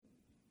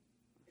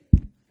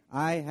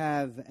I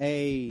have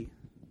a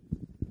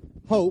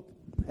hope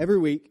every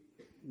week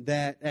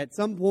that at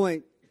some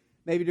point,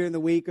 maybe during the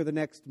week or the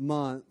next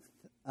month,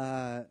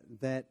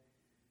 that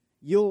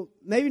you'll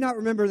maybe not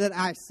remember that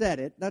I said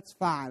it. That's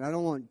fine. I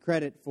don't want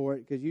credit for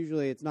it because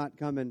usually it's not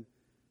coming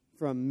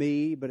from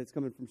me, but it's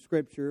coming from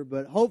Scripture.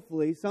 But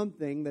hopefully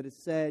something that is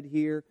said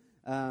here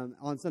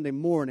on Sunday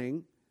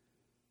morning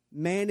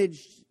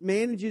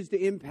manages to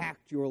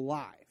impact your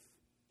life.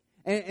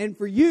 And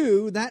for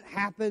you, that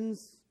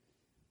happens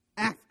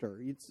after.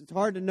 It's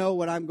hard to know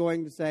what I'm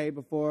going to say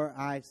before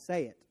I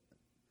say it,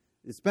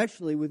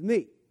 especially with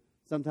me.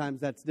 Sometimes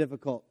that's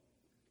difficult.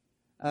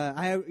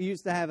 I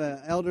used to have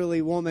an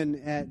elderly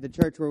woman at the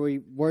church where we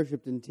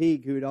worshiped in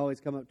Teague who would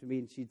always come up to me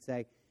and she'd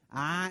say,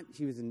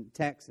 she was in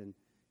Texan,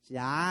 she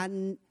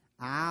said,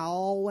 I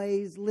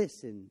always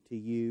listen to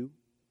you.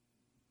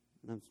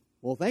 And I was,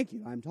 well, thank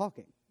you, I'm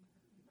talking.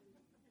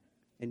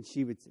 And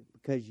she would say,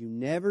 because you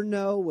never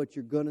know what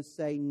you're going to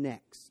say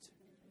next.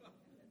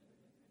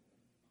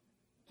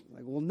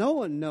 Like, well, no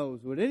one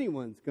knows what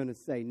anyone's going to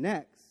say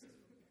next.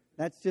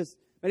 That's just,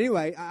 but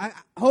anyway,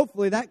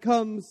 hopefully that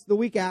comes the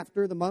week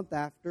after, the month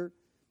after.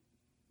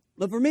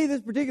 But for me,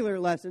 this particular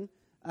lesson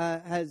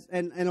has,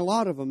 and a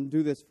lot of them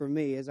do this for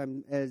me as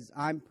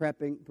I'm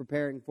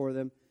preparing for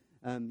them.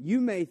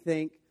 You may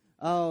think,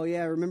 oh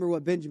yeah, remember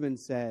what Benjamin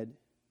said.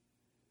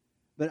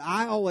 But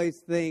I always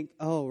think,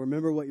 oh,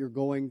 remember what you're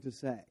going to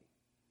say.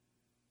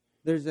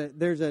 There's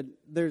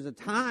a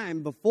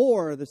time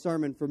before the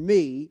sermon for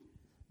me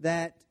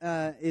that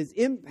is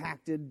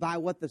impacted by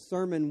what the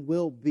sermon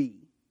will be.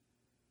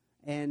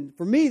 And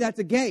for me, that's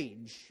a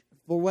gauge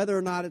for whether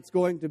or not it's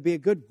going to be a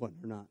good one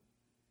or not.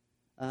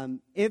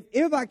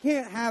 If I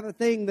can't have a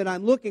thing that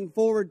I'm looking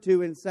forward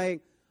to and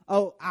saying,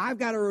 oh, I've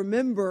got to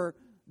remember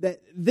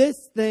that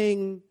this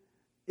thing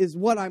is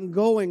what I'm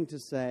going to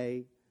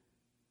say,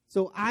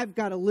 so I've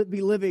got to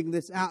be living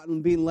this out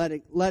and be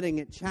letting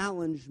it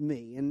challenge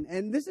me.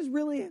 And this has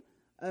really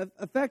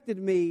affected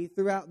me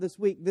throughout this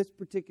week, this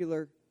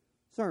particular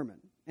sermon.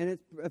 And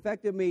it's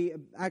affected me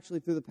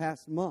actually through the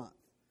past month.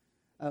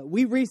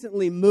 We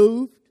recently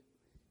moved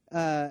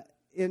to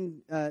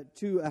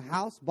a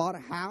house, bought a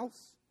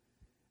house.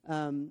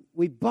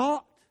 We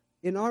bought,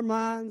 in our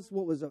minds,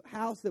 what was a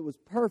house that was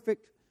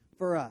perfect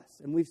for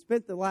us. And we've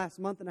spent the last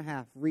month and a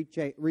half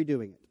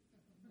redoing it.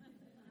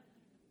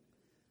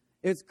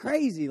 It's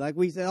crazy. Like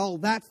we said, oh,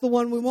 that's the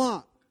one we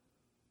want.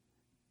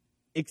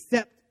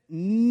 Except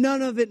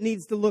none of it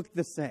needs to look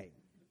the same.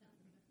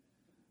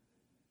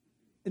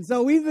 And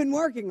so we've been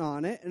working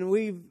on it, and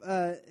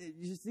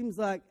it just seems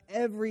like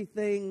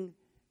everything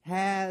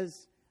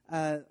has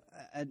a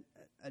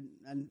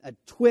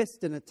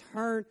twist and a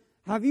turn.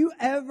 Have you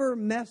ever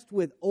messed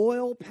with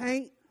oil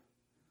paint?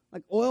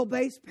 Like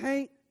oil-based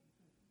paint?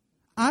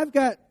 I've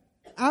got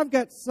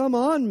some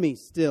on me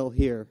still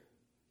here.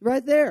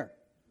 Right there.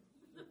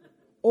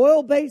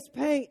 Oil-based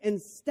paint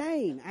and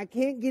stain. I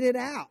can't get it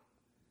out.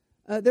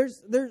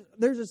 There's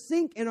a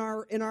sink in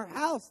our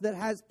house that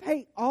has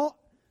paint all.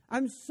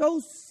 I'm so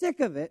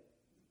sick of it.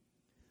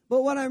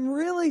 But what I'm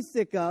really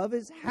sick of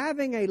is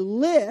having a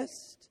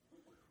list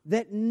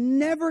that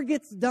never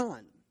gets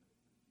done.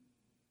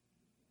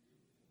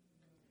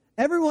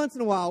 Every once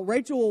in a while,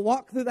 Rachel will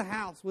walk through the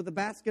house with a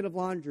basket of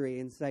laundry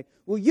and say,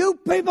 "Will you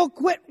people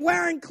quit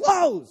wearing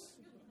clothes?"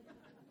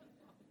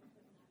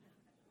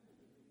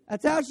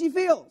 That's how she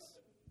feels.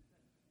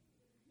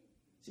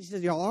 She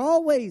says, y'all are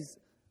always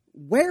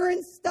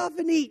wearing stuff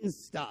and eating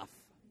stuff.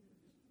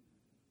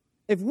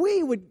 If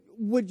we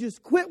would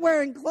just quit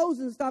wearing clothes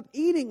and stop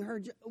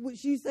eating,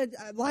 she said,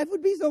 life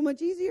would be so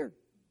much easier.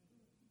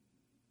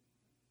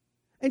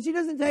 And she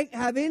doesn't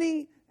have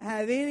any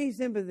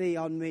sympathy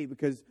on me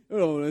because,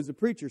 as a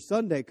preacher,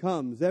 Sunday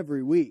comes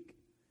every week.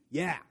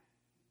 Yeah,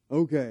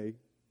 okay.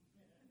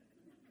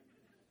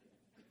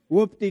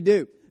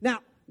 Whoop-de-doo. Now,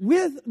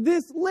 with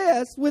this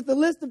list, with the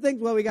list of things,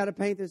 well, we got to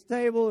paint this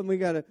table, and we've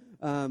got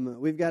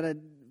to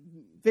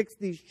fix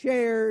these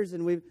chairs,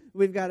 and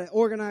we've got to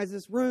organize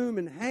this room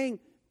and hang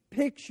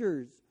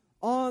pictures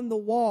on the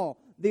wall.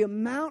 The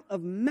amount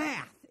of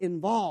math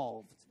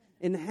involved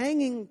in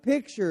hanging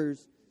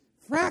pictures,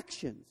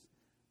 fractions,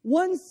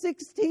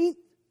 1/16,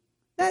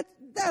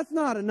 that's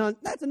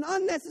an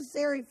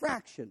unnecessary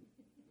fraction.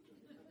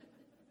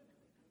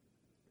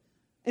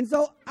 And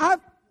so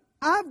I've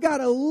got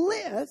a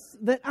list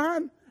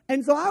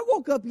and so I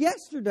woke up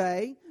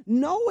yesterday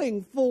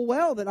knowing full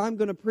well that I'm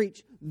going to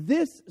preach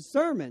this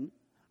sermon.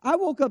 I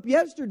woke up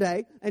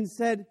yesterday and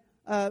said,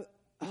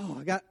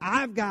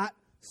 I've got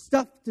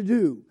stuff to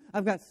do.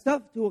 I've got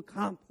stuff to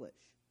accomplish.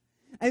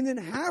 And then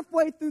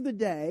halfway through the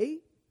day,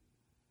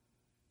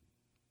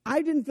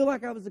 I didn't feel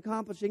like I was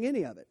accomplishing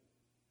any of it.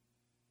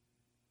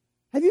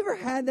 Have you ever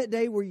had that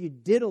day where you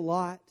did a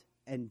lot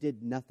and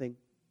did nothing?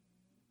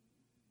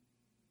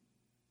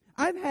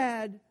 I've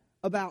had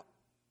about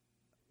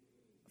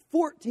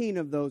 14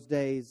 of those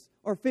days,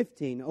 or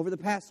 15, over the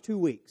past 2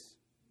 weeks.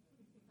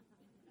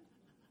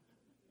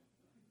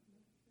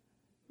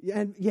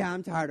 And yeah,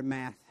 I'm tired of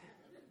math.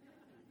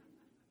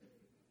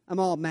 I'm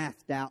all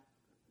mathed out.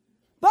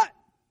 But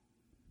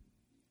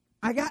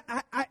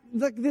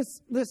like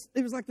this,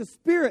 it was like the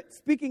Spirit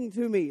speaking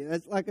to me.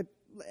 It's like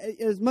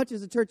as much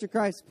as a Church of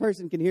Christ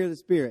person can hear the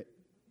Spirit.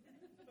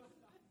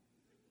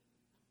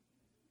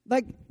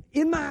 Like,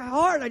 in my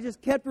heart, I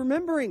just kept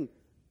remembering.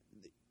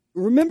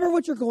 Remember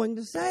what you're going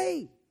to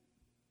say.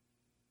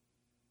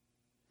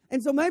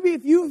 And so maybe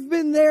if you've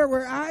been there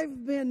where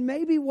I've been,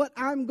 maybe what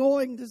I'm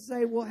going to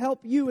say will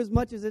help you as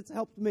much as it's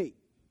helped me.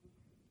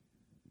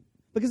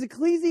 Because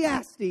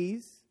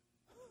Ecclesiastes,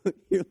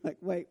 you're like,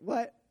 wait,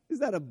 what? Is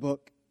that a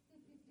book?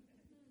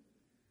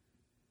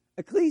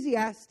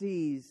 Ecclesiastes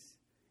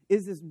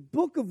is this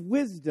book of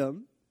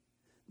wisdom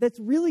that's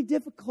really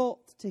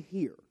difficult to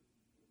hear.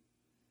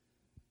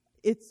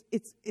 It's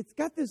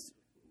got this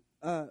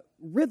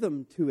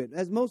rhythm to it,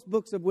 as most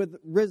books of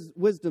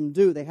wisdom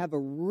do. They have a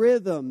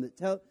rhythm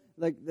that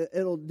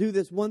it'll do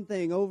this one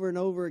thing over and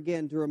over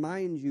again to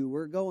remind you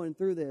we're going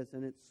through this,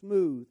 and it's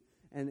smooth.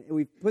 And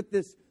we've put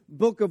this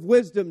book of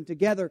wisdom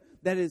together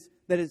that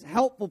is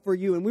helpful for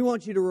you, and we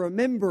want you to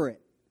remember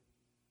it.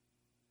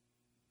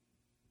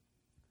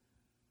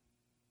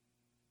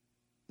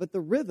 But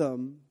the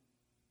rhythm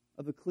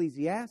of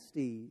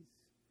Ecclesiastes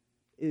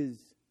is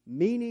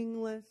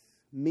meaningless,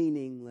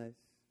 meaningless.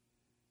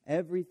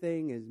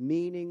 Everything is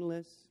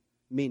meaningless,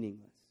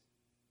 meaningless.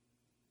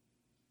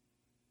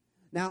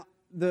 Now,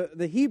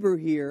 the Hebrew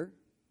here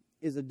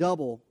is a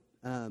double,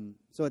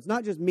 so it's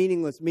not just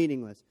meaningless,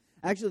 meaningless.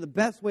 Actually, the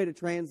best way to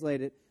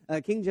translate it,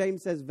 King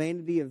James says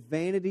vanity of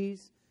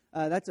vanities.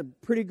 That's a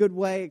pretty good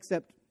way,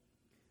 except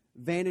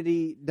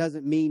vanity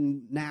doesn't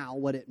mean now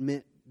what it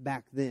meant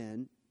back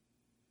then.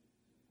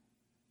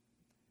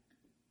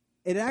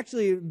 It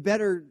actually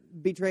better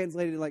be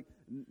translated like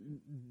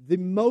the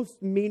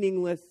most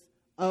meaningless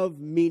of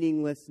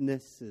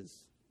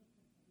meaninglessnesses.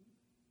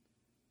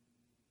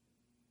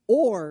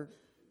 Or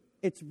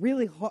it's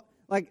really hard,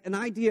 like an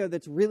idea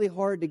that's really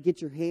hard to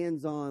get your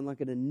hands on,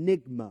 like an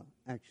enigma,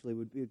 actually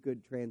would be a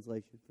good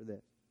translation for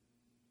this.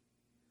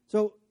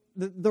 So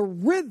the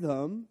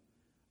rhythm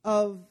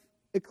of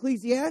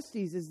Ecclesiastes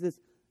is this,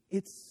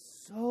 it's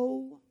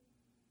so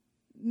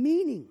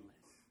meaningless.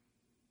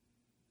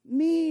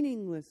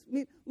 Meaningless.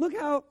 Look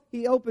how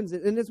he opens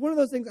it. And it's one of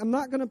those things I'm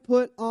not going to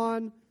put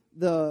on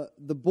the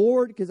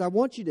board because I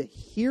want you to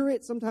hear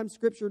it. Sometimes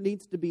Scripture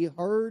needs to be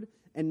heard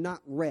and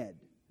not read.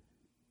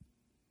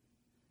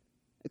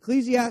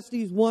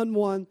 Ecclesiastes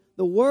 1:1,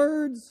 the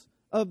words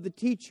of the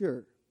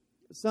teacher,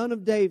 son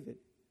of David,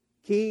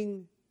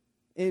 king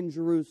in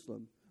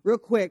Jerusalem. Real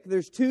quick,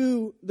 there's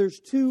two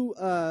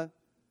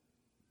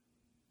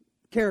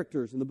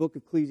characters in the book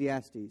of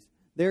Ecclesiastes.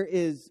 There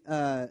is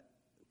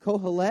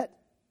Kohelet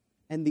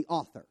and the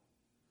author.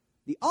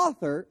 The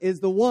author is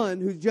the one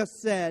who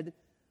just said,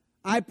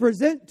 I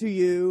present to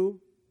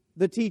you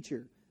the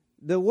teacher.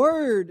 The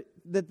word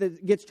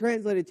that gets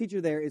translated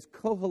teacher there is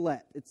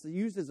Kohelet. It's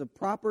used as a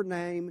proper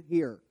name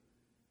here.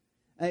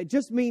 It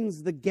just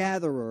means the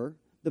gatherer,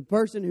 the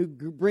person who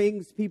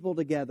brings people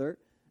together.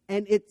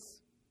 And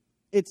it's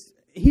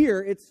here,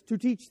 it's to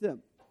teach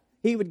them.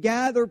 He would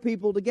gather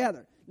people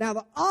together. Now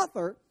the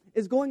author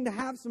is going to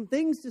have some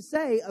things to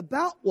say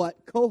about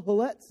what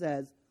Kohelet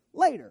says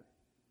later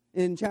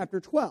in chapter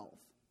 12.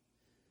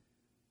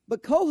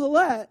 But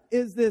Kohelet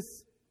is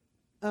this,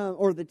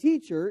 or the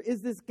teacher,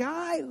 is this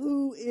guy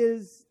who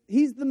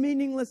he's the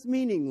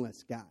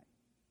meaningless guy.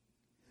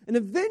 And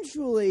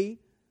eventually,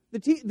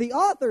 the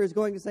author is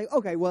going to say,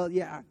 okay, well,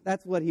 yeah,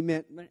 that's what he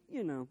meant, but,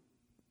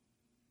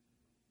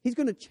 he's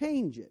going to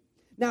change it.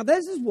 Now,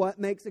 this is what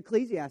makes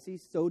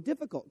Ecclesiastes so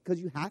difficult,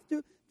 because you have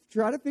to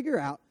try to figure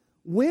out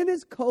when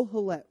is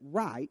Kohelet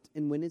right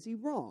and when is he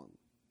wrong.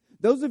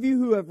 Those of you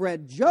who have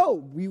read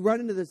Job, we run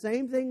into the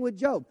same thing with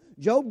Job.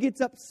 Job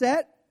gets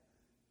upset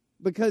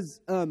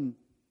because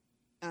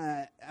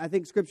I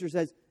think Scripture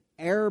says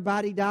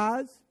everybody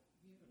dies.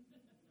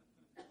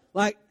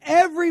 Like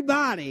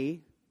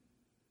everybody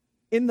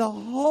in the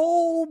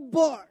whole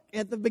book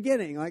at the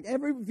beginning, like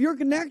if you're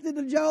connected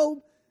to Job,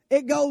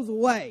 it goes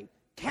away.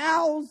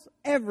 Cows,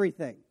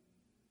 everything.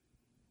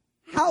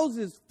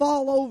 Houses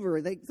fall over.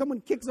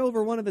 Someone kicks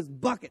over one of his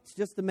buckets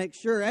just to make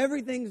sure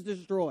everything's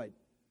destroyed.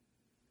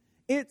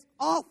 It's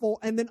awful,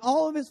 and then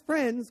all of his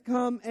friends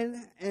come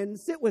and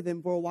sit with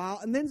him for a while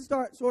and then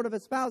start sort of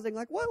espousing,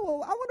 like,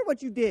 well, I wonder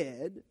what you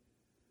did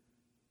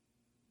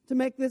to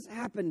make this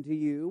happen to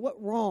you.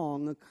 What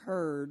wrong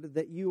occurred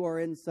that you are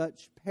in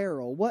such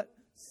peril? What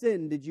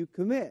sin did you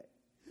commit?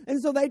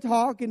 And so they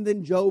talk, and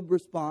then Job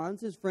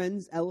responds. His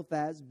friends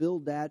Eliphaz,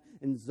 Bildad,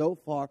 and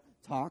Zophar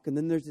talk, and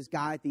then there's this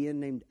guy at the end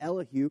named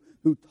Elihu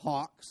who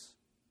talks.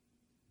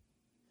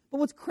 But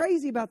what's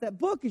crazy about that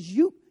book is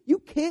you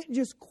can't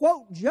just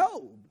quote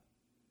Job.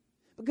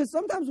 Because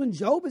sometimes when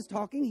Job is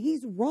talking,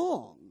 he's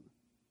wrong.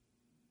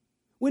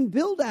 When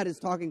Bildad is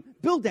talking,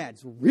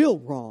 Bildad's real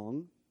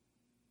wrong.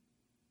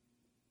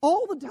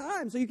 All the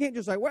time. So you can't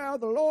just say, well,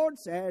 the Lord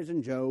says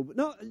in Job.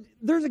 No,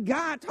 there's a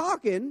guy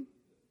talking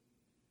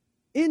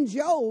in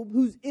Job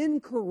who's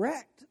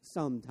incorrect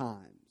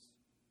sometimes.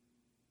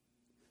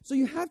 So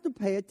you have to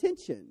pay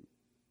attention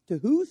to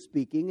who's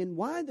speaking and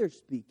why they're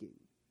speaking.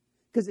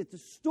 because it's a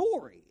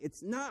story.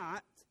 It's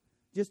not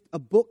just a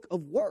book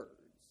of words.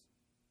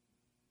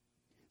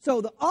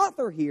 So the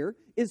author here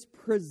is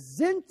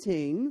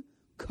presenting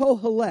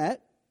Kohelet,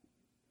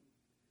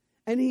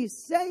 and he's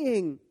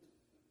saying,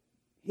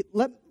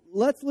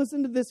 let's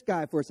listen to this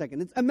guy for a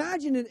second.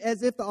 Imagine it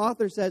as if the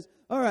author says,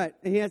 all right,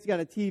 and he has got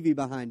a TV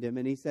behind him,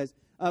 and he says,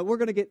 we're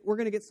going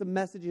to get some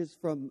messages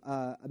from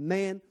a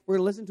man. We're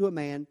going to listen to a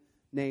man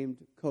named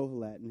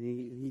Kohelet, and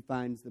he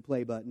finds the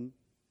play button.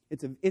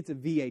 It's a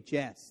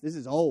VHS. This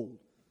is old.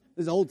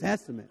 This is Old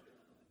Testament.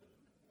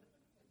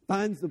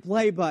 Finds the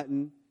play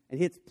button and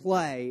hits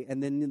play,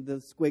 and then the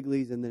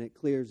squigglies, and then it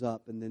clears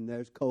up, and then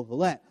there's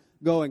Kohelet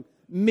going,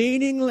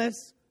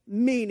 meaningless,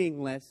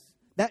 meaningless.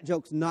 That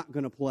joke's not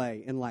going to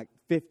play in like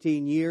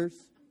 15 years,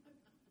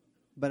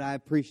 but I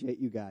appreciate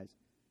you guys.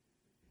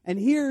 And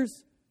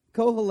here's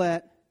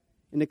Kohelet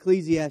in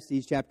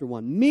Ecclesiastes chapter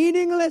 1.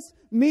 Meaningless,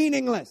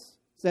 meaningless,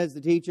 says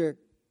the teacher.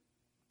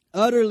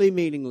 Utterly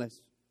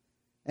meaningless.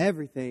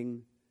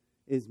 Everything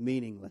is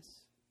meaningless.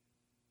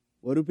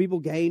 What do people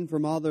gain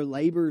from all their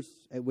labors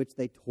at which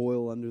they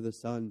toil under the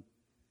sun?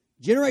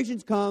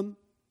 Generations come,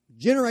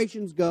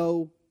 generations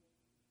go,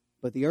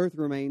 but the earth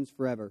remains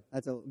forever.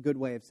 That's a good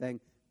way of saying,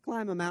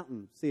 climb a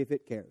mountain, see if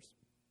it cares.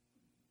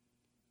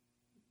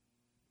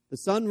 The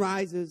sun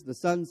rises, the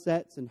sun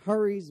sets, and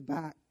hurries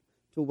back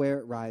to where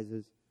it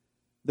rises.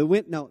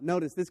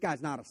 Notice this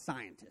guy's not a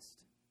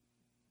scientist.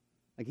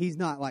 Like, he's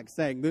not like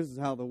saying this is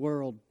how the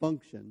world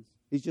functions.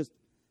 He's just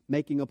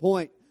making a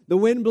point. The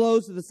wind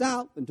blows to the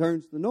south and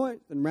turns to the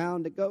north, and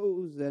round it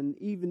goes, and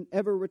even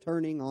ever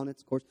returning on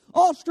its course.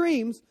 All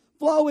streams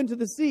flow into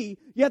the sea,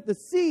 yet the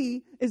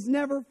sea is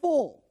never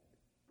full.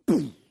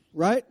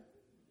 Right?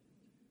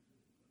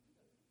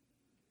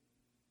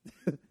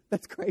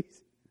 That's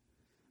crazy.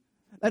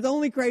 That's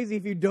only crazy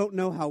if you don't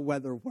know how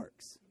weather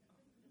works.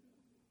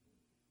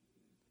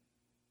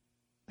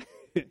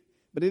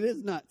 But it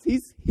is nuts.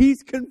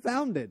 He's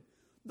confounded.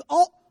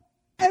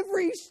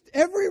 Every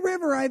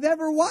river I've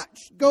ever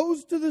watched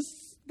goes to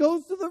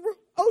the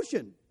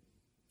ocean.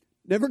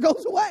 Never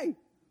goes away.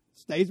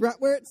 Stays right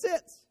where it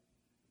sits.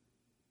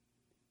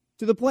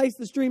 To the place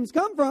the streams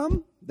come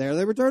from, there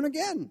they return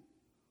again.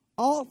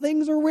 All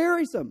things are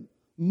wearisome.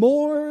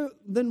 More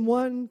than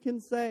one can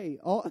say.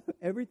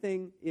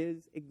 Everything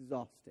is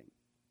exhausting.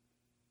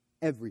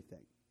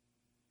 Everything.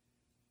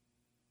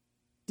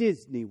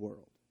 Disney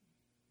World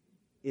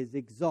is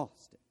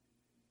exhausting.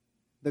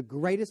 The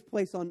greatest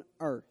place on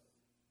earth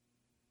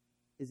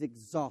is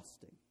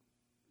exhausting.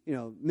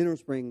 Mineral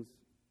Springs,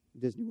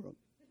 Disney World.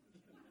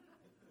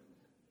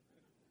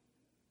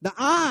 The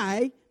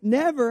eye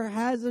never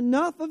has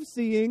enough of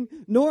seeing,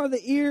 nor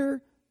the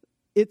ear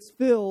its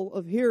fill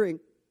of hearing.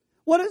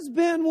 What has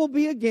been will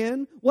be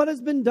again. What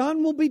has been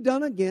done will be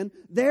done again.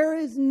 There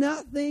is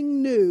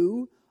nothing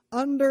new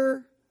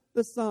under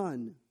the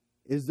sun.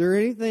 Is there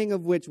anything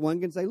of which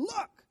one can say,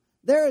 look,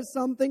 there is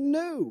something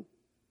new?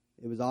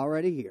 It was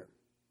already here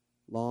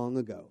long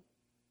ago.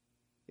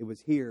 It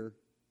was here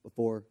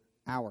before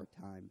our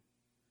time.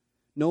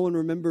 No one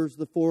remembers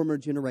the former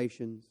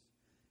generations,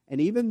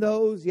 and even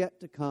those yet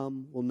to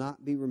come will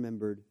not be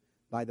remembered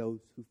by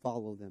those who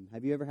follow them.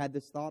 Have you ever had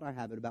this thought? I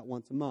have it about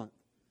once a month.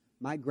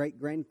 My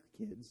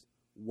great-grandkids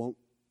won't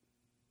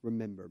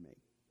remember me.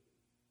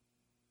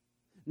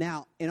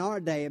 Now, in our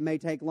day, it may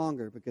take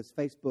longer because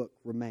Facebook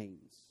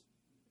remains.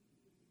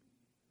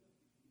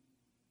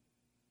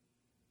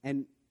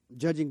 And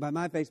judging by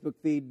my Facebook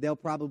feed, they'll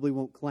probably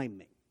won't claim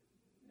me.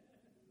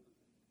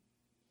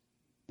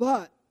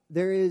 But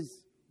there's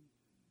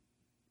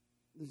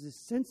a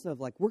sense of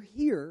like we're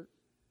here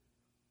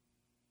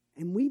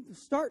and we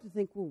start to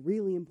think we're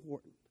really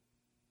important.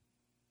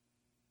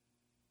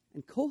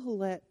 And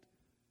Kohelet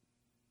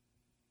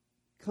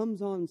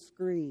comes on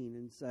screen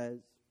and says,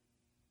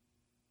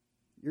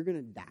 you're going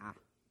to die,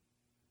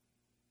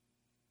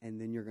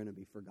 and then you're going to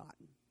be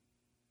forgotten.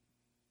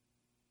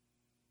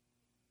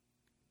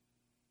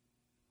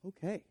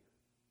 Okay.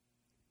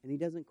 And he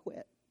doesn't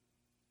quit.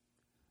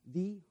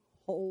 The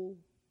whole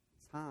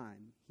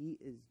time, he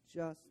is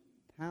just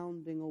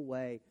pounding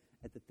away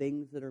at the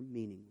things that are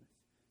meaningless.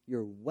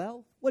 Your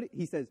wealth,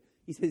 he says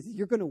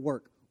you're going to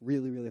work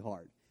really, really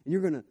hard. And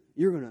you're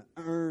going to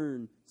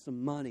earn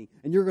some money,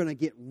 and you're going to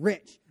get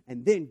rich,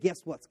 and then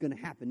guess what's going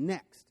to happen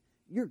next?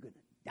 You're going to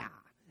die,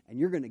 and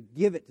you're going to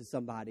give it to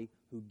somebody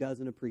who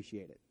doesn't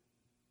appreciate it.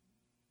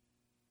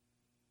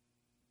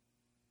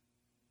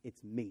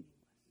 It's meaningless.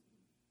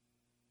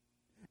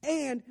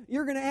 And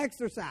you're going to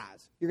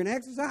exercise. You're going to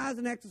exercise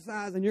and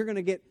exercise, and you're going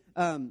to get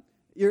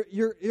you're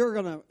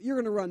going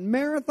to run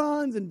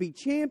marathons and be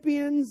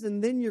champions,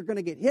 and then you're going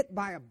to get hit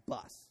by a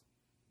bus.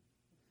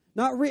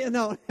 Not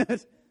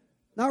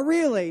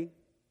really,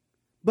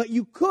 but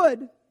you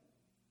could.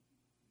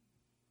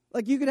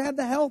 Like you could have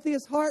the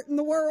healthiest heart in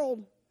the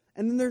world,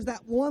 and then there's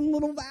that one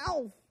little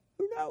valve.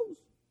 Who knows?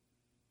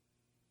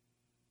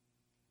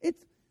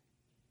 It's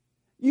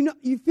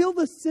you feel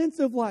the sense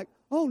of like,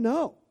 oh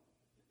no.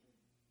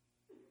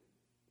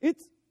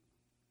 It's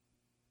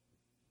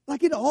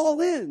like it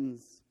all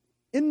ends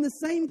in the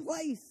same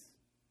place.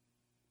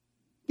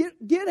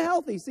 Get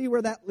healthy. See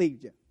where that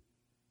leads you.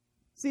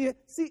 See,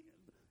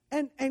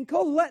 and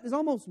Kohelet is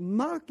almost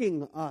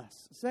mocking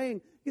us,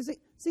 saying, you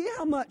see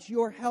how much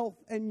your health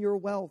and your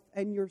wealth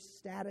and your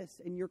status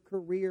and your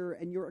career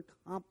and your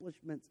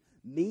accomplishments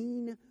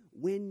mean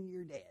when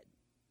you're dead.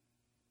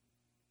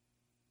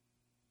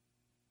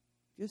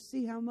 Just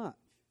see how much.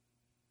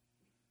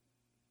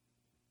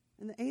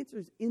 And the answer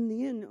is, in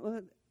the end,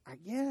 I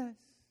guess,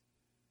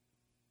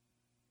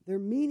 they're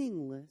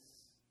meaningless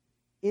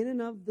in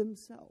and of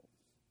themselves.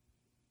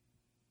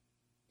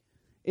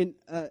 In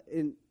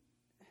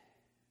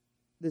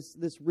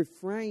this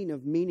refrain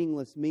of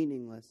meaningless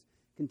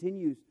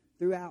continues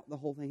throughout the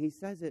whole thing. He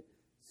says it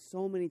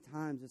so many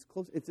times. It's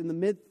close. It's in the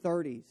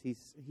mid-30s.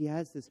 He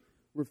has this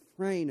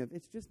refrain of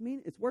it's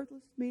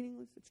worthless, it's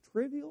meaningless, it's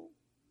trivial,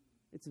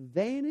 it's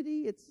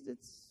vanity. It's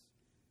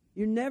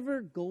you're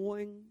never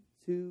going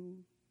to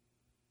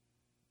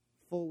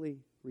fully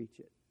reach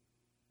it.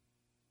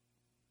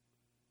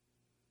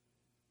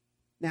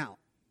 Now,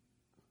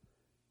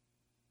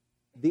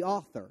 the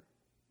author,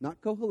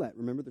 not Kohelet,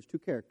 remember there's two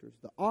characters.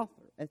 The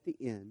author at the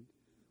end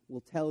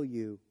will tell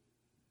you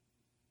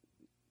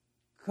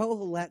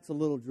Kohelet's a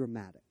little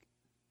dramatic.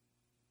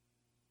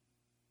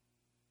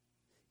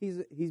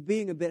 He's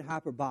being a bit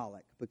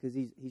hyperbolic because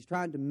he's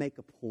trying to make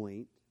a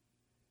point.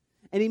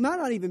 And he might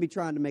not even be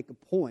trying to make a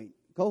point.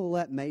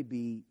 Kohelet may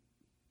be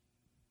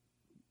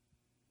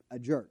a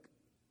jerk.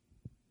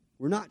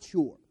 We're not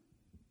sure.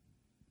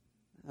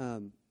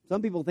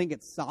 Some people think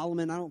it's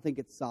Solomon. I don't think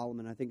it's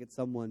Solomon. I think it's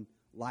someone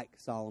like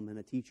Solomon,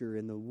 a teacher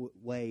in the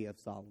way of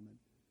Solomon.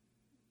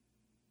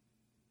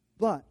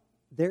 But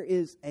there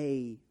is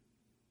a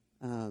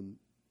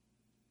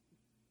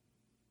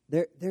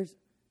there's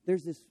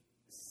this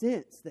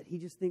sense that he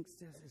just thinks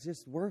it's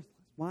just worthless.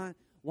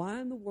 Why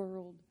in the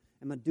world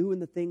am I doing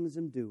the things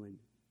I'm doing?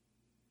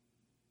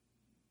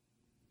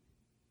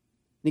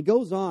 And he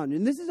goes on,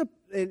 and this is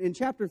in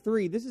chapter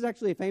 3. This is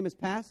actually a famous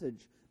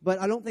passage, but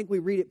I don't think we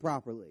read it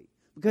properly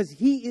because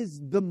he is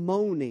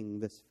bemoaning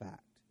this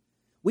fact.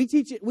 We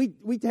teach it.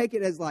 We take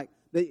it as like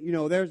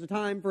there's a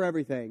time for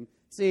everything.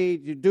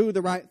 See, you do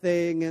the right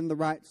thing in the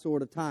right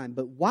sort of time.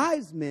 But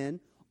wise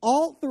men,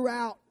 all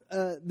throughout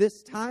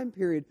this time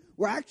period,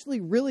 were actually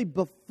really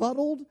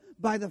befuddled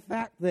by the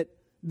fact that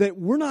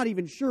we're not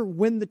even sure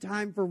when the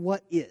time for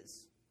what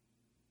is.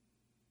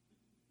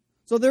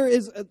 So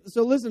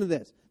so listen to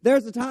this.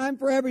 There's a time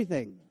for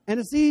everything, and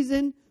a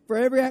season for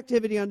every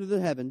activity under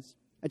the heavens.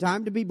 A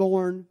time to be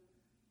born,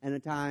 and a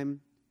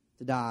time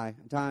to die.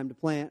 A time to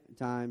plant, a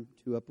time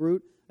to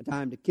uproot, a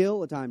time to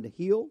kill, a time to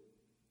heal,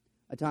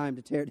 a time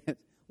to tear down.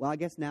 Well, I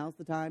guess now's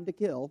the time to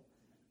kill.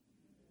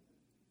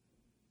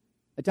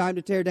 A time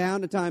to tear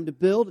down, a time to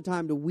build, a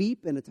time to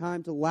weep, and a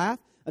time to laugh,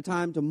 a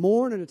time to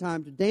mourn, and a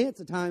time to dance,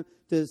 a time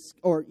to,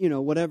 or,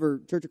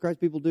 whatever Church of Christ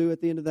people do at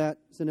the end of that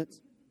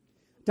sentence.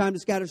 A time to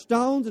scatter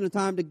stones, and a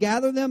time to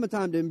gather them, a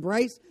time to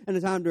embrace, and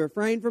a time to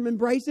refrain from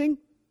embracing,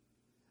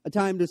 a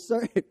time to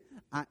serve.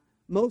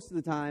 Most of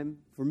the time,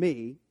 for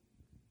me,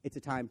 it's a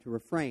time to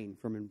refrain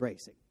from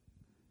embracing.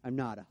 I'm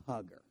not a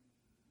hugger.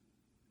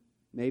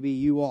 Maybe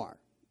you are,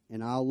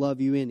 and I'll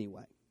love you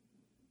anyway.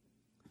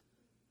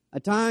 A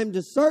time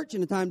to search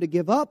and a time to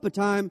give up, a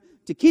time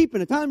to keep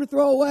and a time to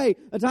throw away,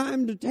 a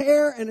time to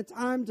tear and a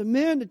time to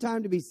mend, a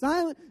time to be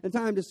silent, a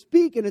time to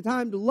speak and a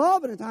time to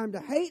love and a time to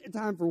hate, a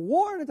time for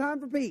war and a time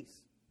for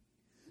peace.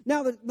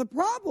 Now, the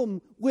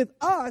problem with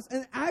us,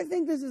 and I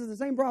think this is the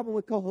same problem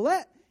with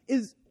Kohelet,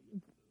 is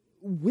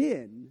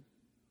when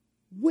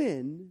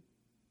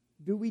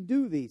do we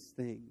do these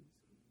things?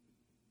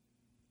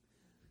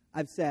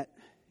 I've sat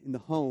in the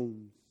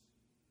homes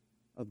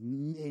of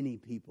many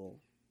people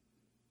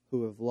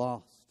who have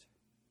lost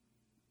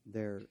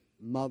their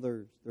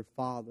mothers, their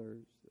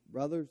fathers, their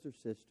brothers, their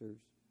sisters,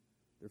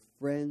 their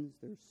friends,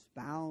 their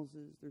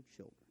spouses, their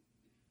children.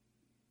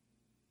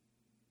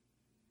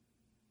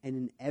 And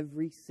in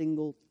every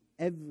single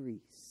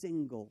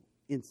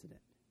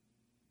incident,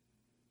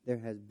 there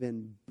has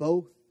been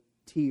both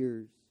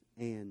tears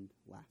and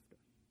laughter.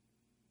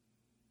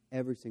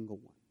 Every single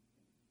one.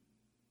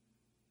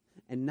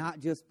 And not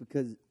just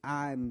because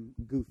I'm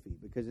goofy,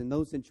 because in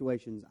those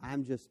situations,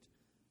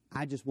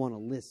 I just want to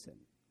listen.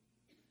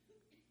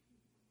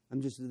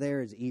 I'm just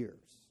there as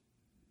ears.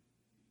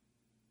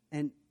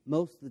 And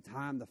most of the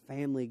time, the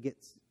family get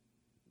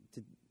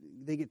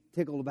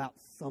tickled about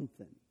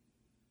something.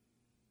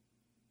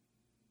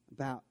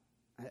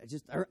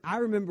 I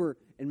remember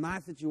in my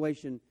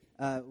situation,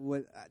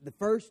 when the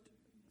first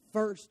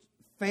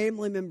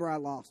family member I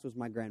lost was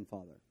my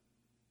grandfather.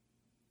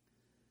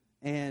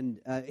 And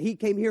he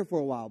came here for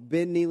a while,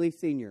 Ben Neely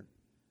Sr.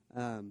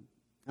 I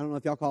don't know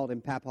if y'all called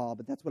him Papaw,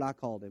 but that's what I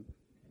called him.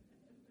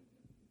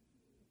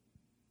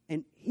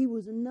 And he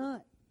was a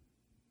nut.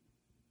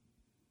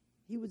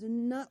 He was a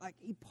nut. Like,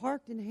 he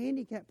parked in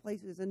handicapped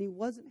places, and he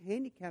wasn't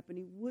handicapped, and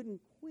he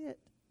wouldn't quit.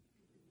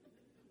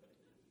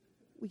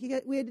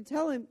 We had to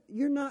tell him,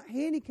 you're not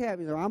handicapped.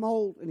 He said, I'm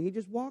old. And he'd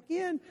just walk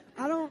in.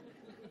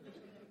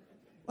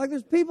 Like,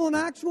 there's people in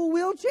actual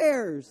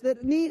wheelchairs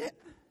that need it.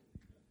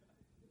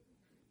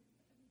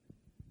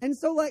 And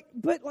so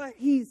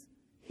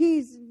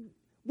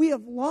we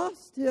have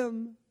lost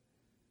him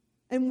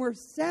and we're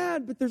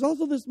sad, but there's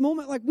also this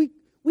moment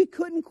we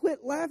couldn't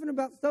quit laughing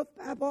about stuff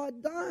Papa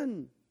had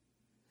done.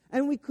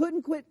 And we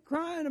couldn't quit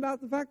crying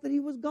about the fact that he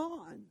was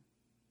gone.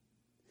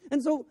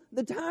 And so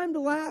the time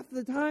to laugh,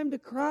 the time to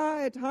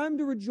cry, a time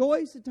to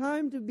rejoice, a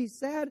time to be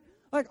sad,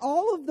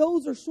 all of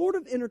those are sort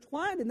of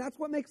intertwined, and that's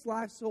what makes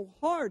life so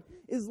hard,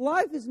 is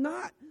life is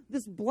not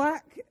this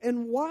black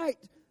and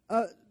white,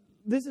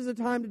 this is a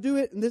time to do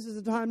it, and this is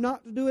a time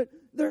not to do it.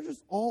 They're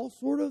just all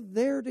sort of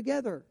there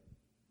together.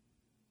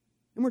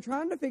 And we're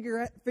trying to figure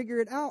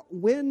it out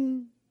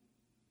when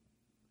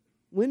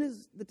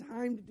is the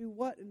time to do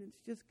what, and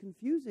it's just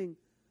confusing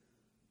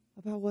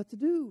about what to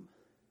do.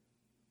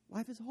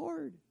 Life is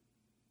hard.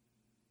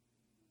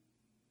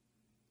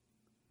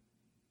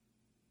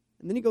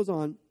 And then he goes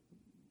on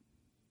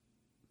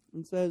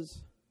and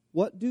says,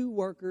 what do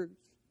workers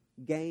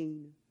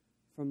gain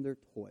from their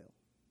toil?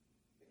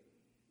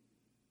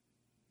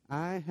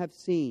 I have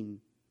seen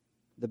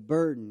the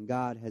burden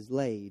God has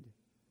laid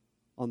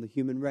on the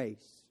human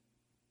race.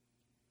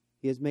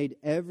 He has made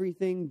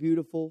everything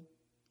beautiful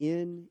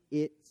in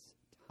its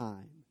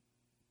time.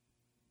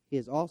 He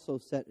has also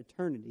set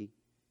eternity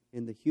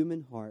in the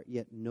human heart,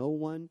 yet no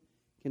one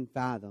can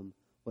fathom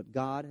what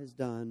God has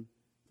done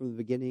from the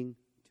beginning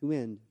to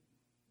end.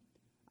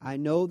 I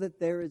know that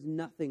there is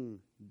nothing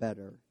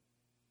better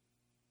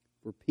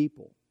for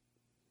people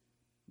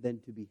than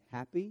to be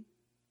happy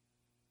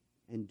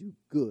and do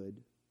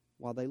good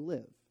while they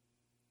live,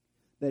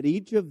 that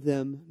each of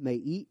them may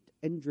eat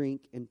and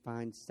drink and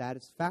find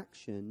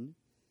satisfaction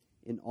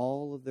in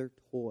all of their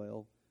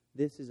toil.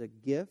 This is a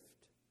gift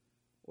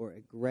or a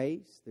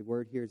grace. The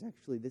word here is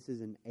actually, this is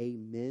an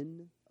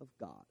amen of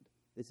God.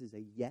 This is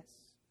a yes,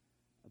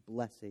 a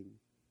blessing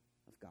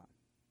of God.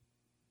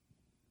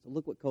 So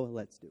look what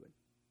Kohelet's doing.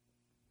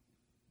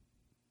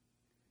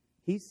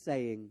 He's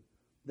saying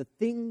the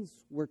things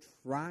we're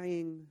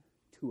trying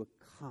to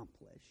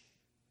accomplish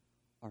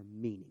are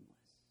meaningless.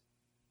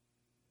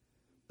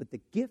 But the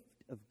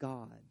gift of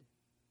God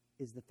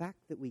is the fact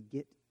that we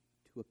get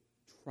to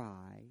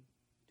try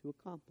to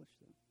accomplish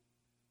them.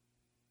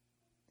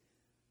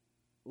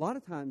 A lot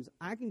of times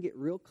I can get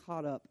real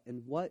caught up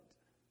in what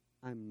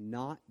I'm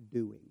not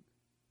doing,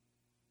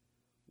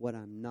 what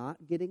I'm not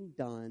getting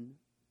done,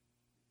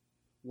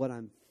 what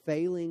I'm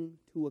failing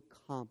to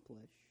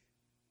accomplish.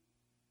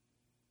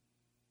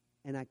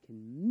 And I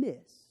can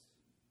miss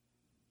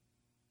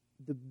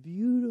the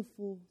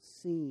beautiful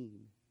scene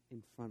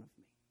in front of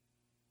me.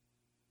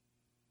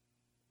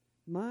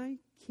 My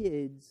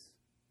kids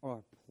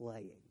are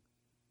playing,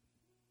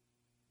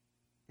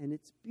 and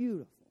it's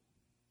beautiful.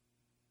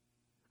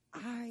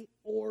 I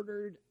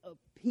ordered a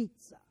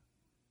pizza,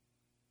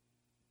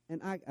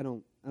 and I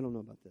don't know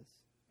about this.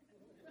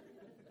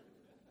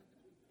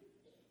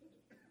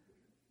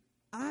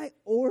 I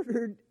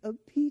ordered a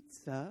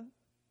pizza,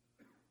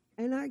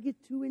 and I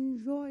get to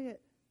enjoy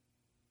it.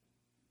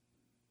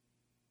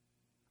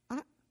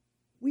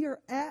 We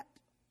are at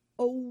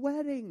a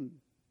wedding.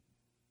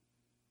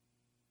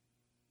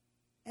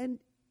 And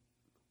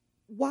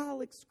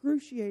while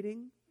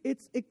excruciating,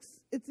 it's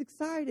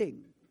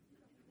exciting.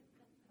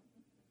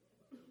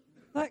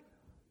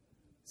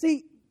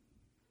 See,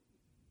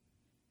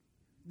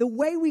 the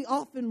way we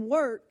often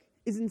work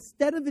is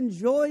instead of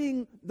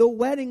enjoying the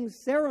wedding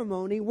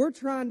ceremony, we're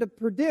trying to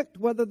predict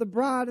whether the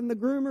bride and the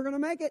groom are going to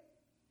make it.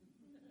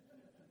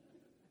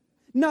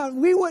 No,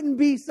 we wouldn't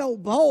be so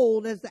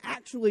bold as to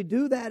actually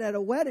do that at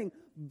a wedding.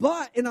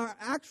 But in our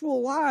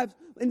actual lives,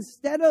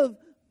 instead of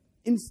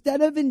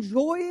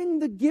enjoying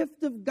the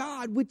gift of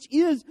God, which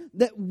is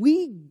that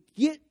we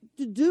get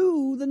to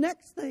do the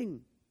next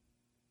thing,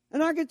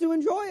 and I get to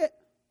enjoy it.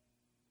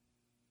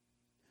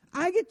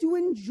 I get to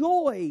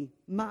enjoy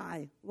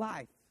my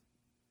life.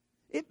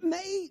 It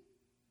may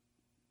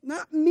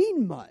not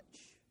mean much.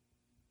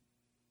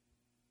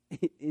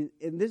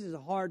 And this is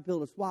a hard pill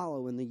to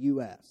swallow in the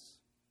U.S.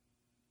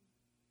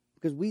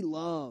 Because we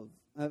love,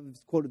 I've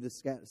quoted this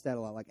stat a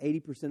lot, like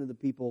 80% of the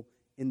people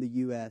in the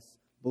U.S.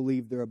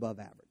 believe they're above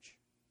average.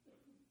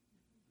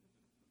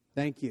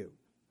 Thank you.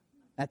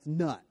 That's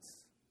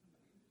nuts.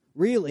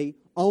 Really,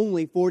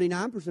 only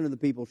 49% of the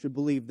people should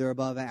believe they're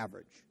above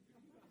average.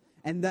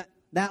 And that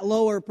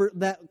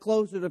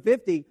closer to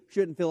 50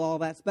 shouldn't feel all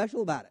that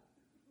special about it.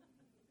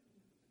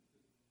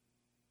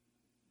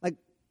 Like,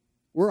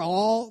 we're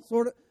all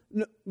sort of,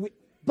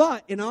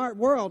 but in our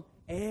world,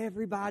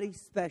 everybody's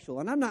special.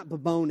 And I'm not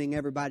bemoaning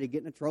everybody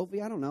getting a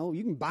trophy. I don't know.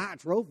 You can buy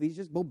trophies.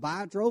 Just go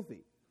buy a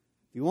trophy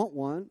if you want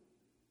one.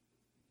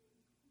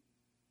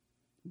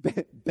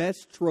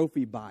 Best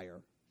trophy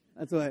buyer.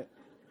 That's what.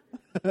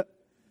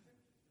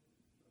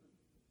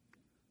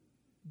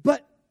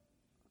 But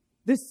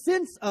this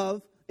sense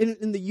of,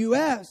 in the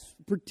U.S.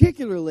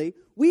 particularly,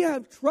 we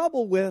have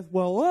trouble with,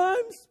 well,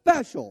 I'm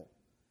special.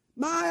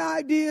 My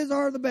ideas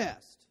are the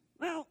best.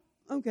 Well,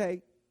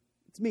 okay,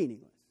 it's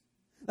meaningless.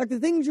 Like the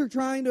things you're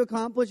trying to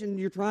accomplish and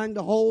you're trying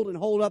to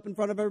hold up in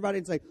front of everybody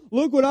and say,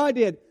 look what I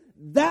did.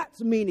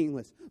 That's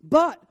meaningless.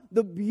 But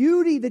the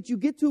beauty that you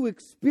get to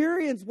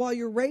experience while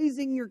you're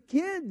raising your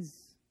kids,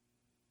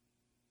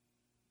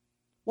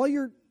 while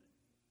you're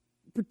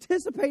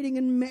participating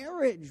in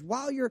marriage,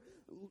 while you're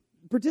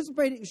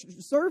participating,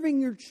 serving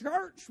your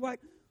church.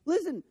 Like,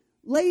 listen,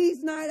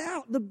 ladies' night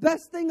out, the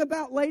best thing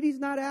about ladies'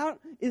 night out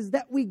is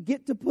that we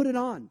get to put it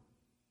on.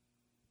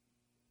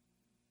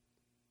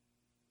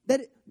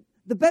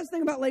 The best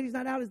thing about ladies'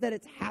 night out is that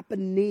it's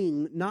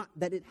happening, not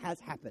that it has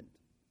happened.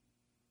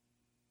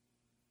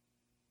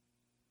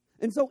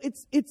 And so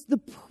it's the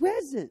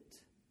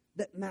present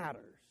that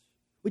matters.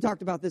 We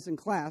talked about this in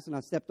class, and I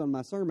stepped on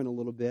my sermon a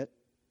little bit.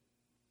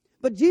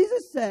 But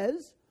Jesus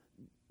says,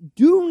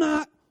 do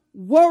not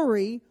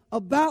worry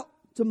about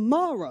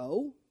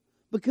tomorrow,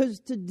 because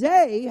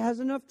today has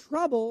enough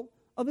trouble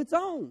of its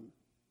own.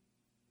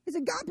 He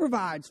said, God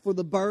provides for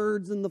the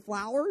birds and the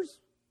flowers.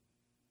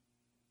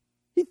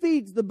 He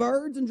feeds the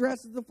birds and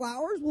dresses the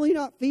flowers. Will He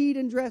not feed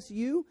and dress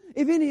you?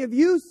 If any of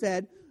you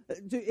said,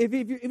 if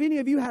any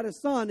of you had a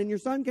son and your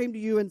son came to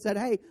you and said,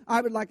 hey,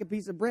 I would like a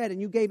piece of bread,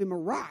 and you gave him a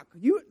rock,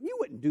 you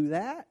wouldn't do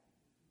that.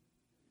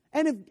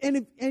 And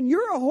if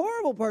you're a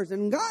horrible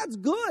person, and God's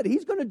good,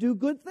 He's going to do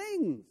good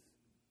things.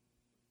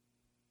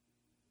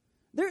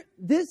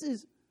 This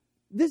is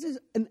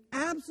an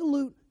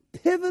absolute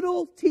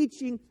pivotal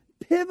teaching,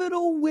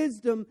 pivotal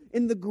wisdom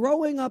in the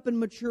growing up and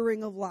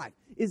maturing of life,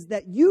 is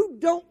that you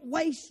don't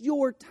waste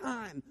your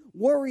time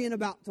worrying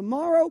about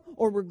tomorrow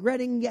or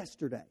regretting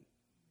yesterday.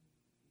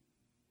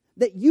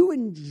 That you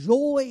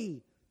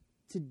enjoy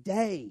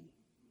today.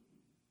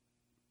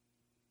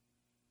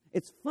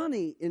 It's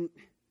funny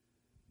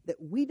that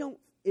we don't,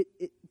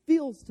 it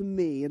feels to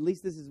me, at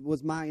least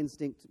was my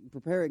instinct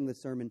preparing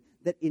this sermon,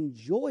 that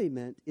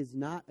enjoyment is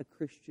not a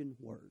Christian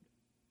word.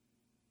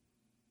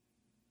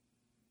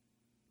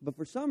 But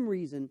for some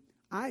reason,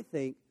 I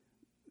think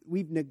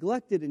we've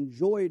neglected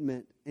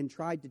enjoyment and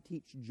tried to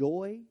teach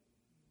joy,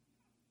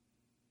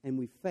 and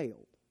we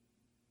failed.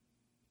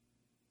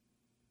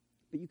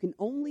 But you can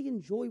only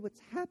enjoy what's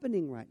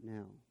happening right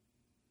now.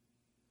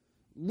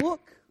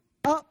 Look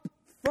up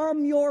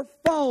from your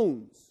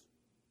phones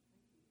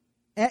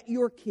at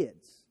your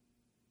kids,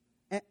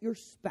 at your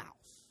spouse.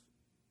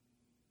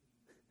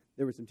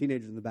 There were some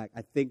teenagers in the back,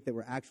 I think, that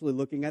were actually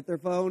looking at their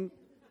phone.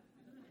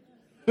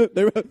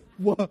 They were,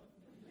 what?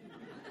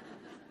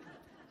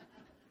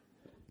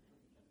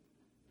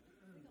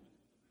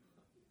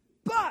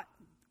 But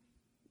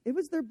it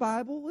was their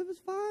Bible. It was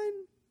fine.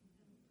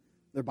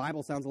 Their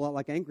Bible sounds a lot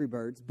like Angry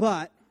Birds,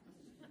 but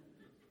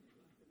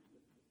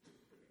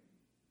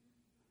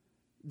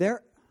there's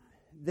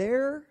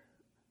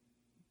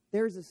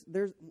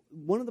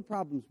one of the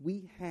problems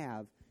we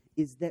have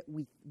is that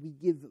we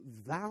give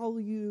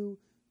value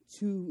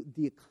to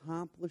the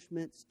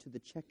accomplishments, to the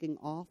checking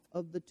off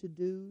of the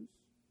to-dos,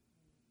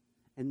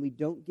 and we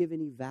don't give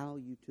any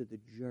value to the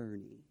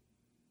journey.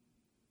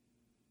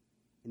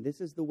 And this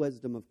is the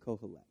wisdom of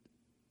Kohelet.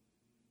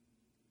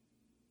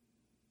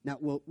 Now,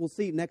 we'll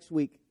see next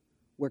week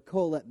where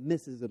Kohelet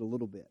misses it a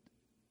little bit,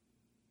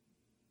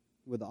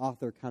 where the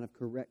author kind of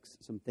corrects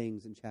some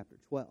things in chapter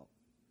 12.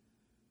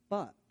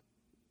 But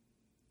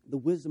the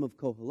wisdom of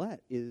Kohelet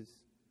is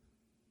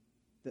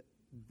that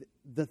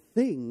the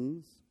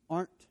things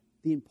aren't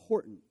the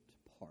important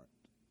part.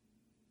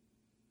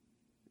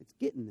 It's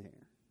getting there.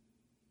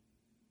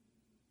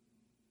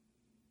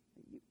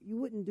 You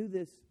wouldn't do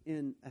this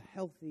in a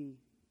healthy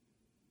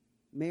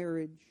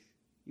marriage.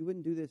 You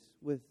wouldn't do this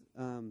with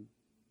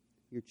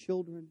your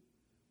children,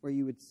 where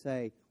you would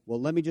say,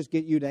 well, let me just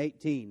get you to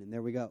 18, and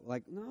there we go.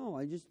 Like,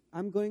 no,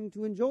 I'm going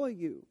to enjoy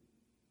you.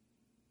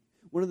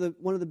 One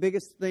of the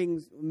biggest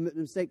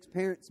mistakes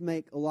parents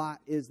make a lot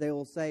is they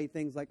will say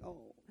things like,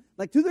 oh,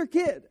 like to their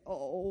kid,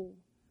 oh,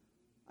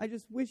 I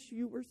just wish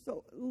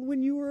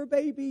when you were a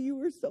baby, you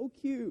were so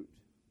cute.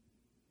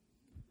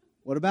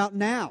 What about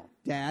now,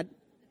 Dad?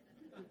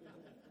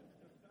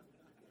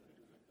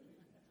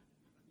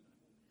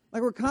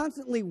 Like, we're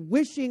constantly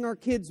wishing our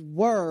kids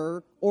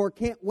were or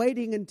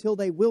waiting until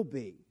they will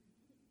be.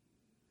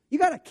 You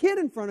got a kid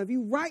in front of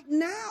you right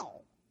now.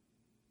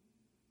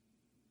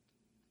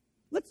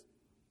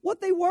 What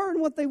they were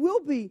and what they will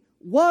be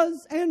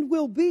was and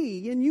will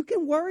be. And you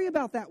can worry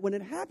about that when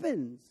it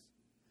happens.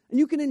 And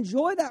you can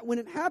enjoy that when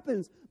it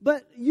happens.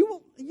 But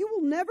you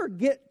will never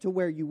get to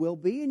where you will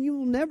be, and you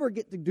will never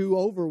get to do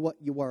over what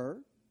you were.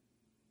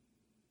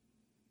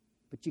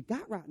 But you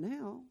got right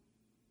now.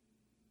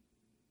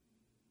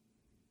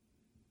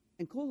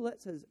 And Kohelet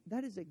says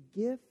that is a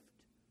gift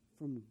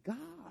from God.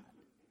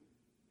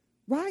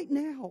 Right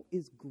now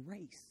is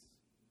grace.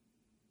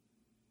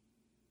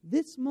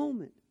 This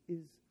moment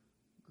is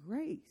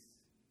grace.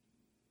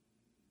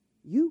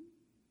 You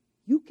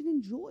can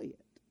enjoy it.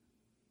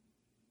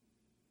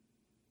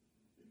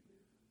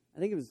 I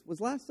think it was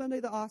last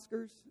Sunday the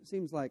Oscars? It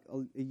seems like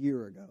a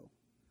year ago.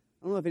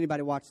 I don't know if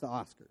anybody watched the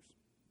Oscars.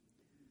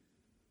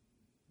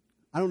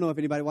 I don't know if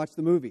anybody watched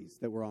the movies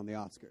that were on the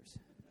Oscars.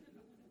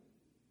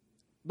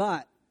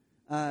 But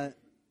a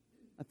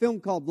film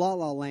called La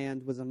La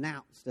Land was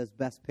announced as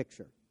Best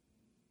Picture.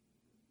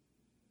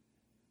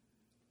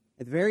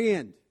 at the very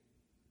end.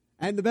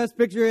 And the best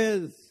picture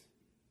is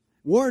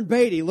Warren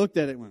Beatty looked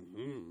at it and went,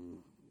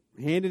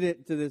 handed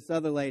it to this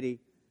other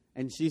lady,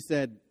 and she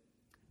said,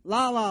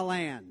 La La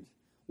Land.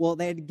 Well,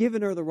 they had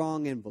given her the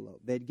wrong envelope.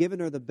 They had given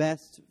her the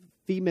best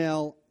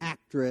female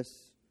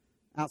actress,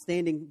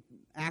 outstanding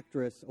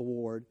actress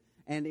award,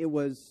 and it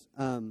was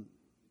Emma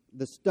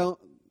Stone.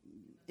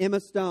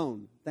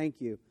 Thank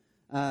you.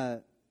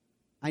 I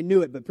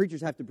knew it, but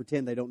preachers have to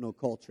pretend they don't know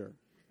culture.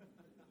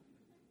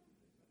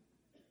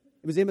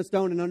 It was Emma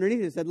Stone, and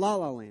underneath it said La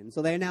La Land.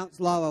 So they announced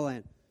La La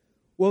Land.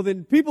 Well,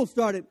 then people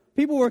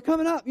were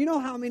coming up. You know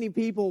how many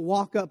people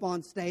walk up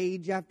on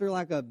stage after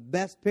like a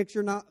Best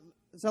Picture like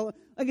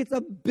it's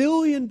 1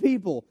 billion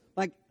people.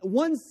 Like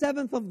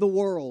 1/7 of the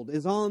world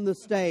is on the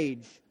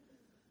stage.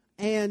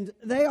 And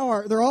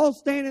they're all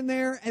standing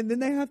there, and then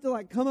they have to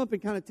like come up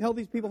and kind of tell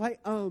these people, hey,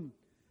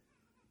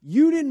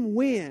 you didn't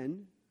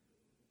win.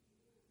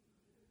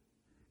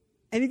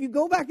 And if you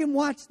go back and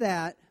watch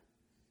that,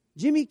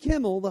 Jimmy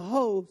Kimmel, the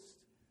host,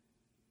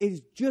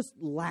 is just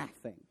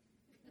laughing.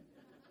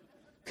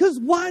 Because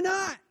why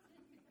not?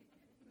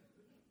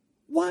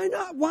 Why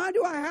not? Why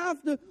do I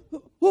have to?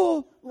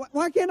 Oh,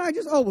 why can't I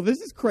just, well, this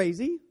is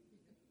crazy.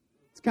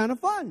 It's kind of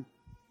fun.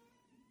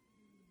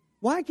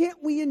 Why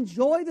can't we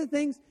enjoy the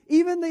things,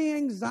 even the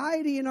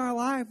anxiety in our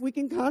life, we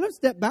can kind of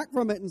step back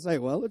from it and say,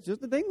 well, it's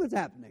just a thing that's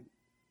happening.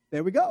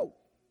 There we go.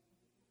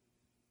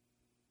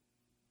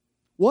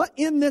 What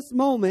in this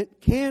moment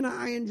can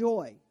I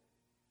enjoy?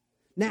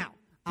 Now,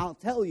 I'll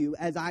tell you,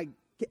 as I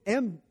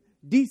am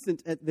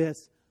decent at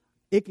this,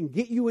 it can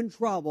get you in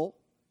trouble,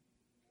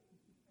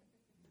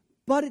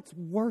 but it's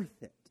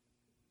worth it.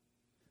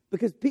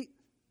 Because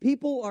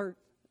people are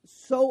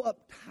so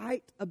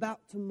uptight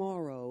about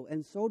tomorrow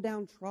and so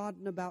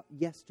downtrodden about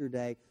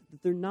yesterday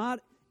that they're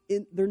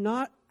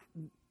not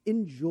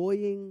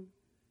enjoying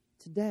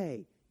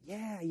today.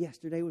 Yeah,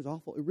 yesterday was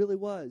awful. It really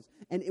was.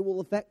 And it will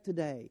affect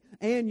today.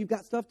 And you've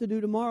got stuff to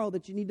do tomorrow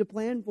that you need to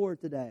plan for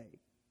today.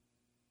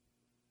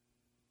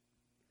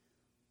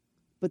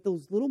 But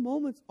those little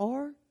moments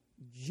are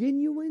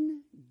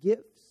genuine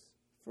gifts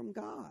from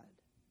God.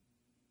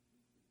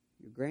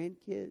 Your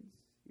grandkids,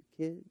 your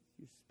kids,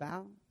 your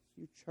spouse,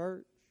 your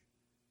church,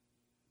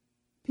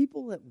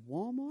 people at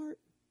Walmart.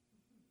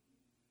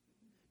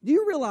 Do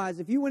you realize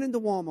if you went into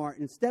Walmart,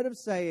 instead of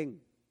saying,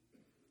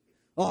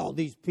 oh,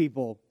 these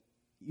people,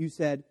 you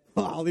said,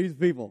 oh, these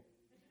people.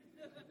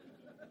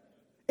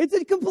 It's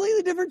a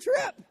completely different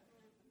trip.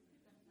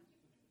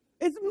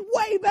 It's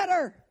way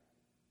better.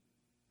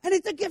 And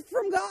it's a gift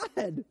from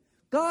God.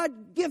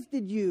 God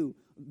gifted you.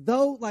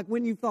 Though, like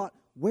when you thought,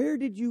 where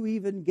did you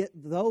even get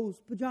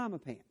those pajama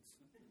pants?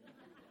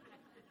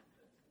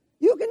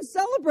 You can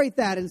celebrate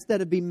that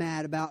instead of be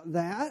mad about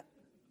that.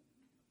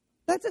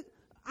 That's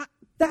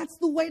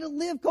the way to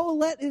live.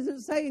 Colette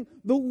isn't saying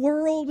the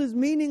world is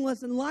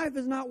meaningless and life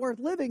is not worth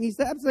living. He's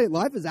saying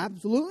life is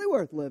absolutely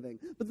worth living.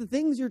 But the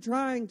things you're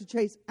trying to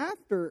chase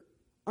after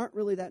aren't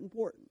really that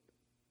important.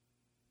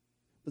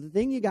 But the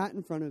thing you got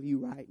in front of you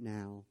right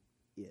now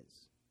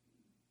is,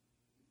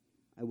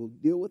 I will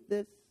deal with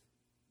this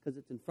because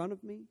it's in front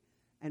of me,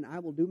 and I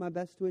will do my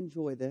best to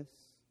enjoy this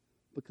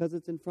because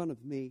it's in front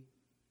of me.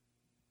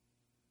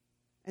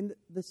 And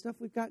the stuff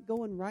we've got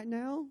going right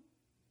now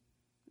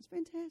is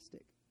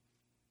fantastic.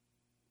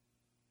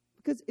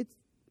 Because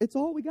it's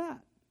all we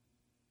got.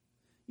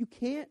 You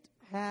can't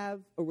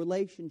have a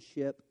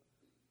relationship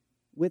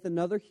with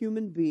another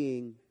human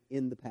being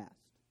in the past.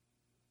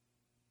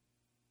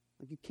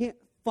 Like you can't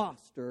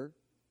foster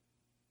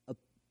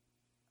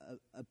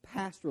a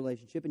past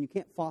relationship, and you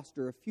can't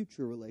foster a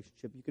future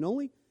relationship. You can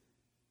only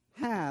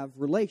have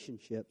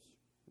relationships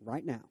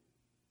right now.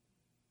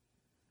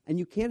 And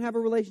you can't have a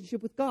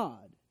relationship with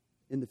God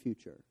in the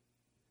future.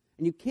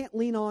 And you can't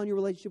lean on your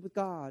relationship with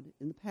God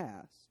in the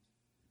past.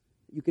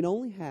 You can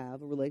only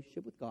have a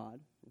relationship with God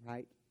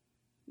right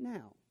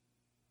now.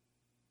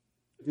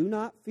 Do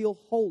not feel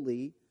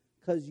holy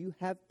because you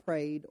have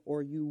prayed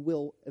or you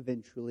will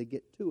eventually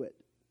get to it.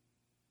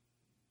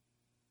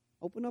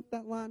 Open up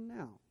that line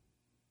now.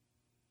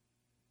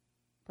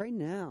 Pray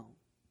now.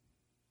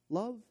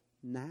 Love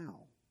now.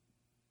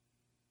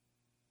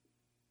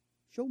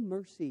 Show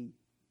mercy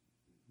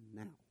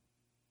now.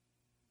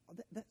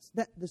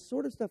 The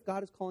sort of stuff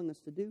God is calling us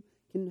to do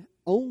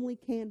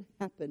can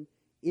happen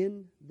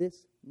in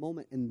this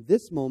moment. And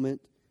this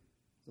moment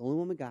is the only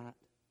one we got,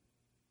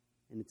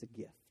 and it's a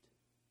gift.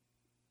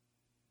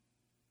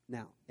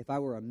 Now, if I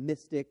were a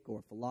mystic or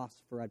a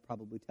philosopher, I'd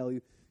probably tell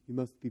you, you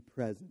must be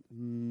present.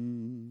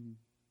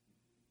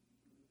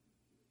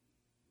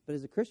 But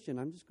as a Christian,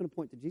 I'm just going to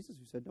point to Jesus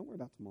who said, don't worry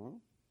about tomorrow.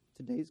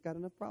 Today's got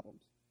enough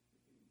problems.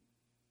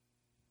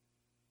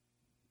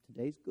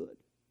 Today's good.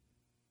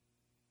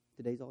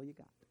 Today's all you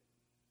got.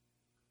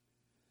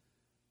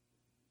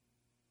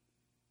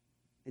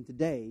 And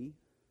today,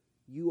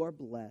 you are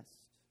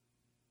blessed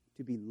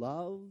to be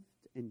loved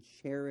and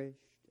cherished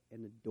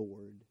and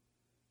adored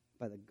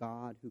by the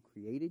God who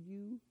created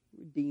you,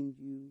 redeemed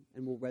you,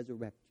 and will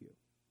resurrect you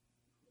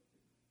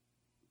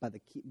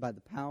by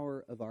the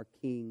power of our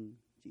King,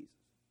 Jesus.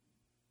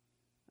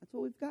 That's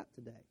what we've got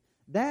today.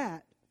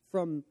 That,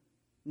 from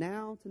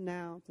now to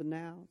now to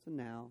now to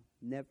now,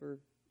 never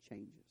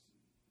changes.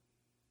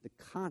 The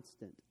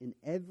constant in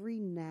every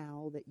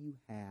now that you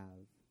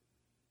have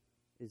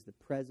is the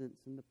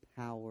presence and the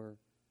power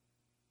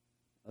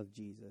of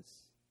Jesus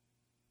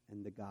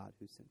and the God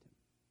who sent him.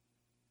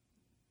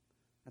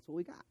 That's what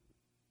we got.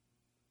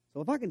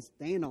 So if I can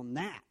stand on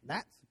that,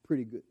 that's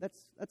pretty good.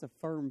 That's a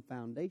firm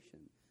foundation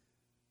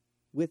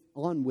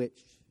on which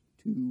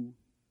to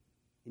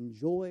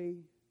enjoy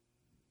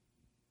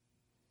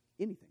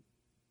anything.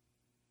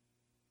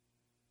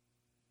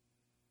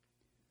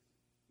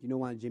 Do you know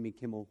why Jimmy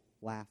Kimmel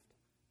laughed?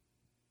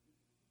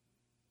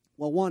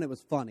 Well, one, it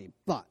was funny,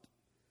 but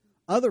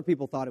other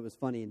people thought it was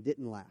funny and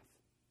didn't laugh.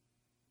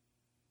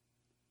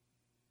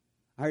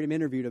 I heard him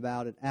interviewed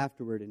about it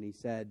afterward, and he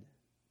said,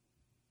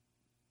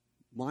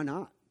 why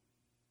not?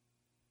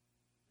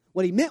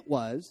 What he meant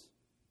was,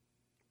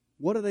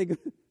 what are they going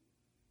to...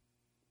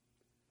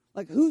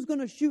 Like, who's going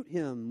to shoot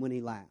him when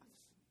he laughs?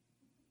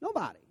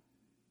 Nobody.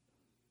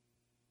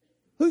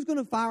 Who's going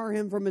to fire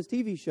him from his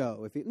TV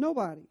show?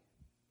 Nobody.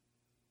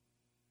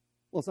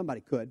 Well,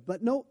 somebody could,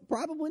 but no,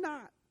 probably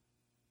not.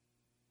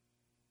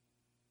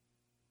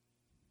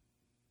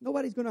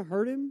 Nobody's going to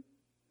hurt him.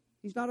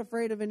 He's not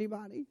afraid of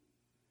anybody.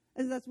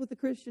 And that's what the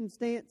Christian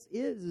stance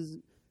is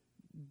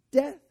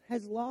death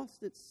has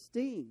lost its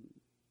sting.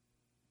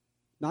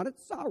 Not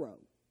its sorrow.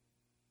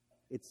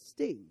 Its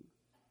sting.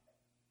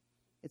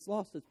 It's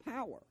lost its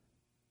power.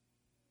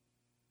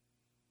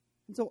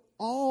 And so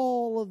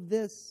all of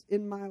this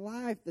in my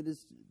life that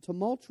is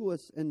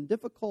tumultuous and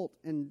difficult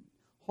and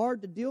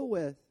hard to deal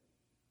with,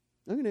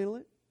 I can handle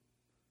it.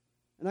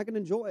 And I can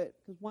enjoy it,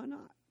 because why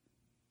not?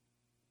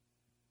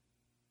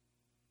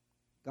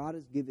 God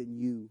has given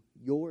you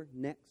your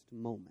next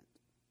moment.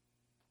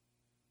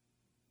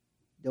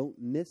 Don't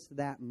miss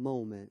that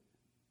moment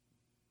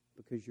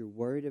because you're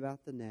worried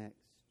about the next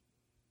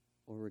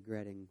or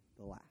regretting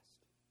the last.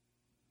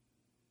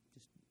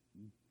 Just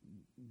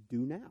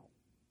do now.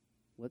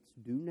 Let's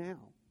do now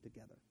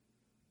together.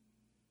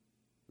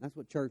 That's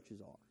what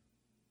churches are.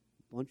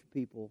 A bunch of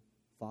people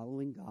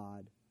following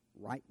God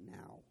right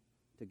now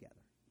together,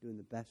 doing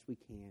the best we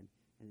can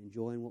and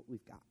enjoying what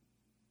we've got.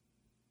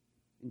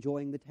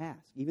 Enjoying the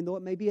task, even though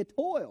it may be a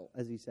toil,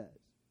 as he says.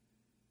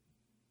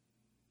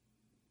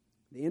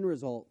 The end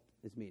result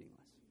is meaningless.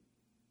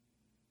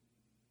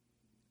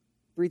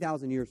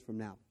 3,000 years from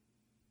now,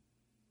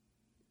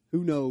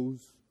 who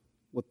knows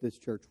what this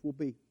church will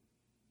be? It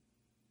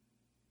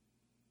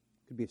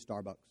could be a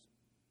Starbucks.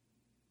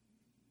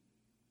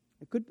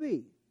 It could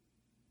be.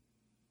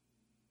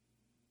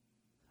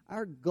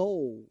 Our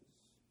goals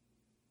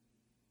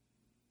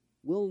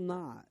will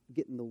not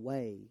get in the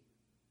way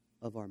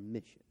of our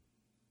mission.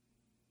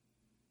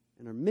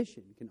 And our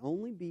mission can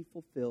only be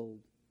fulfilled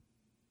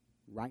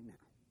right now,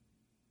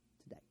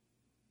 today.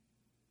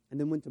 And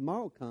then when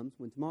tomorrow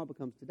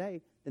becomes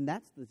today, then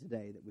that's the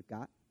today that we've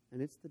got.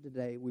 And it's the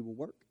today we will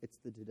work. It's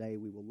the today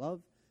we will love.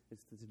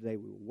 It's the today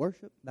we will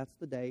worship. That's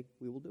the day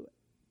we will do it.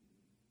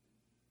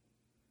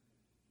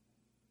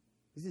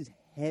 This is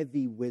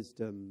heavy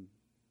wisdom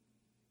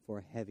for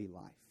a heavy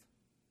life.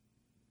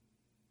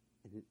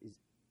 And it is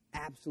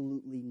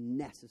absolutely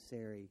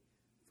necessary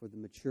for the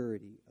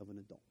maturity of an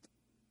adult.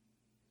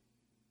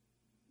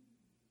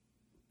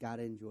 Got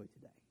to enjoy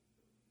today,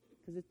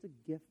 because it's a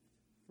gift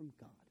from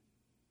God.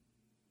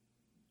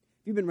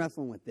 If you've been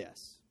wrestling with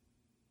this,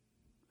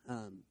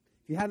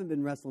 if you haven't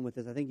been wrestling with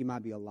this, I think you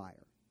might be a liar.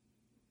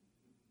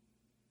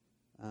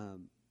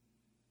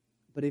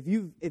 But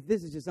if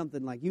this is just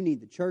something like you need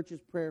the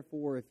church's prayer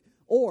for,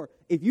 or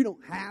if you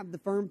don't have the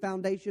firm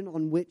foundation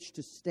on which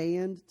to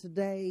stand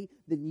today,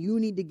 then you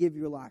need to give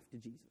your life to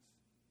Jesus.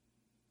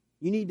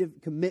 You need to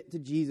commit to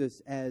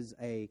Jesus as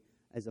a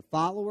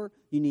follower.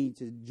 You need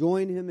to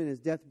join him in his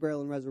death,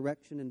 burial, and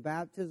resurrection and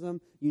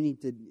baptism. You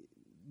need to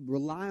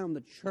rely on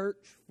the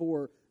church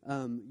for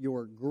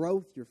your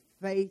growth, your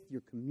faith,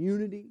 your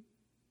community.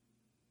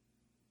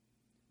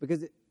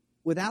 Because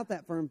without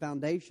that firm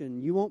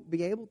foundation, you won't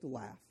be able to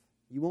laugh.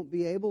 You won't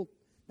be able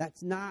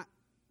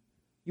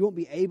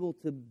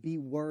to be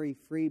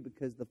worry-free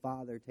because the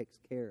Father takes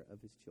care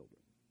of his children.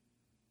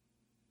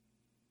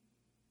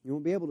 You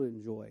won't be able to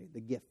enjoy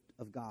the gift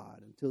of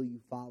God until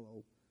you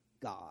follow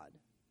God.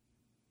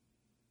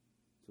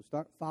 So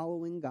start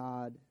following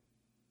God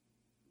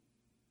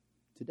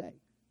today,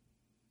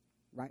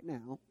 right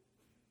now,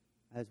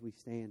 as we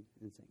stand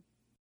and sing.